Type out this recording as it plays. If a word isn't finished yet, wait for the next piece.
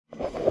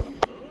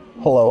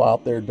Hello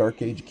out there,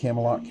 Dark Age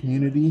Camelot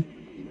community.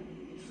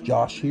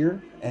 Josh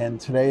here, and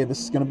today this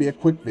is going to be a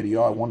quick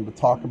video. I wanted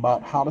to talk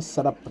about how to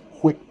set up the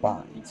quick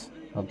binds.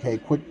 Okay,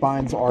 quick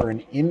binds are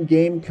an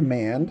in-game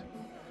command.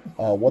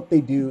 What they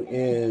do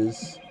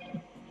is,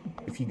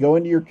 if you go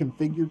into your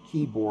configure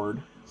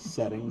keyboard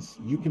settings,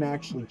 you can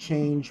actually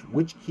change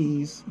which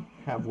keys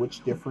have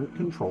which different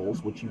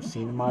controls, which you've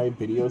seen in my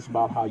videos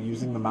about how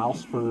using the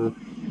mouse for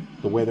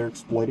the way they're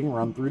exploiting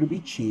run through to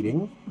be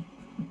cheating.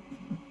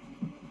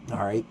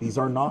 All right, these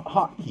are not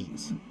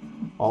hotkeys.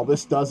 All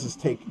this does is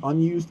take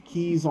unused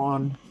keys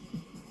on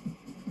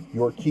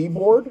your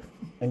keyboard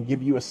and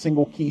give you a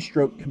single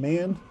keystroke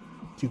command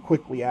to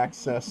quickly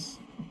access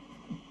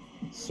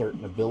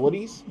certain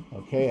abilities.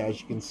 Okay, as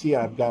you can see,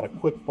 I've got a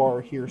quick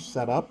bar here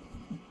set up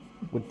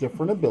with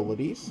different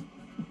abilities.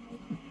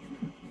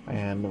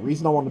 And the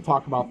reason I want to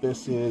talk about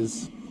this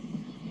is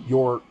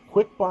your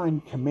quick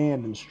bind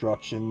command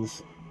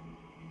instructions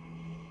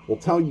will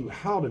tell you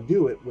how to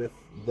do it with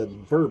the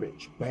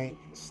verbiage, bank,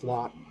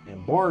 slot,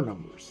 and bar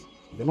numbers.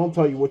 They don't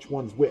tell you which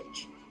one's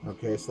which.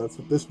 Okay, so that's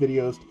what this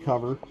video is to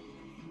cover.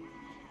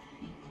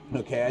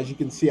 Okay, as you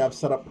can see, I've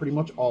set up pretty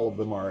much all of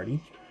them already.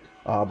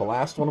 The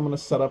last one I'm going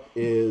to set up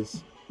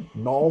is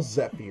Null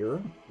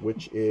Zephyr,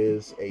 which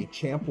is a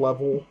champ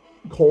level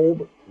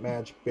cold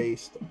magic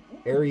based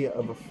area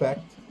of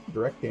effect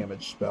direct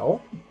damage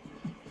spell.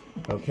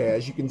 Okay,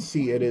 as you can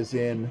see, it is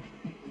in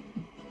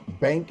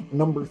bank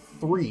number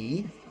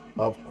 3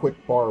 of quick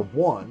bar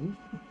 1,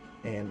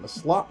 and the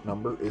slot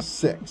number is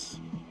 6.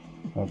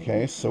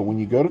 Okay, so when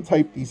you go to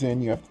type these in,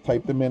 you have to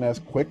type them in as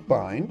quick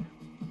bind.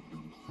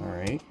 All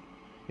right,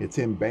 it's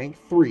in bank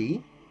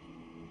 3,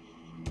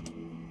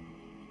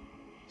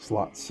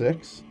 slot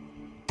 6,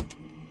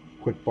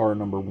 quick bar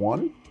number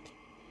 1,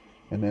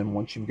 and then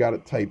once you've got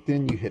it typed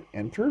in, you hit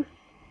enter.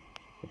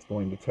 It's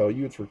going to tell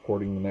you it's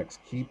recording the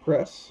next key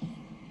press.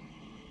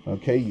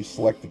 Okay, you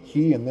select the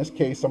key. In this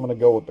case, I'm going to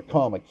go with the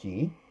comma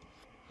key,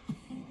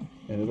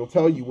 and it'll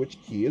tell you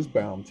which key is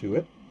bound to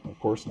it. Of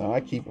course, now I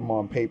keep them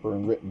on paper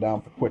and written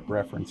down for quick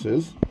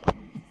references.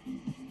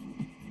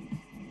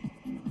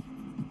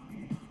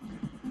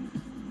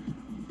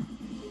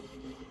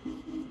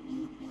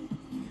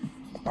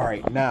 All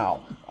right,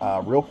 now,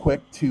 real quick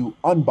to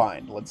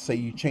unbind. Let's say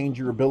you change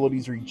your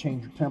abilities or you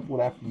change your template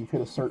after you've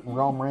hit a certain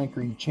realm rank,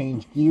 or you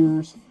change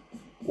gears,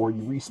 or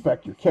you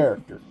respec your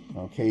character.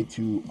 Okay,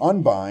 to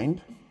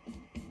unbind,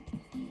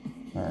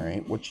 all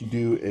right, what you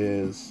do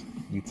is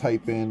you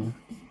type in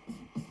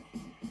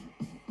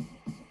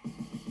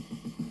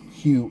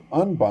Q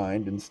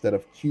unbind instead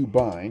of Q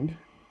bind,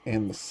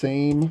 and the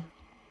same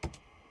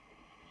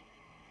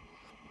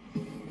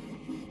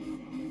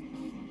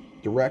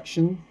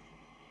direction,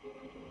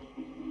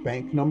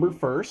 bank number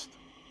first.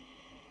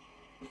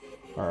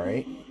 All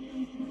right,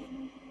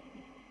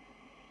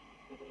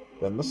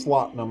 then the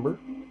slot number,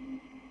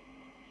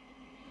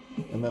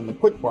 and then the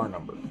quick bar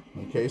number.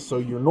 Okay, so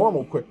your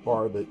normal quick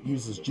bar that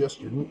uses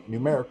just your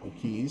numerical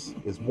keys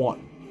is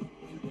 1.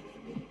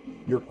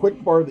 Your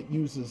quick bar that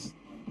uses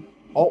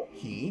Alt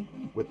key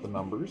with the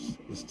numbers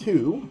is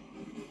 2.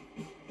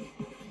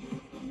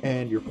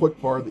 And your quick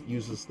bar that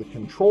uses the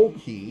control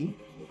key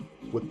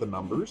with the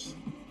numbers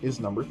is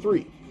number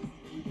 3.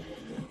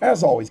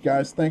 As always,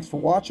 guys, thanks for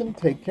watching.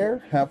 Take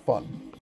care. Have fun.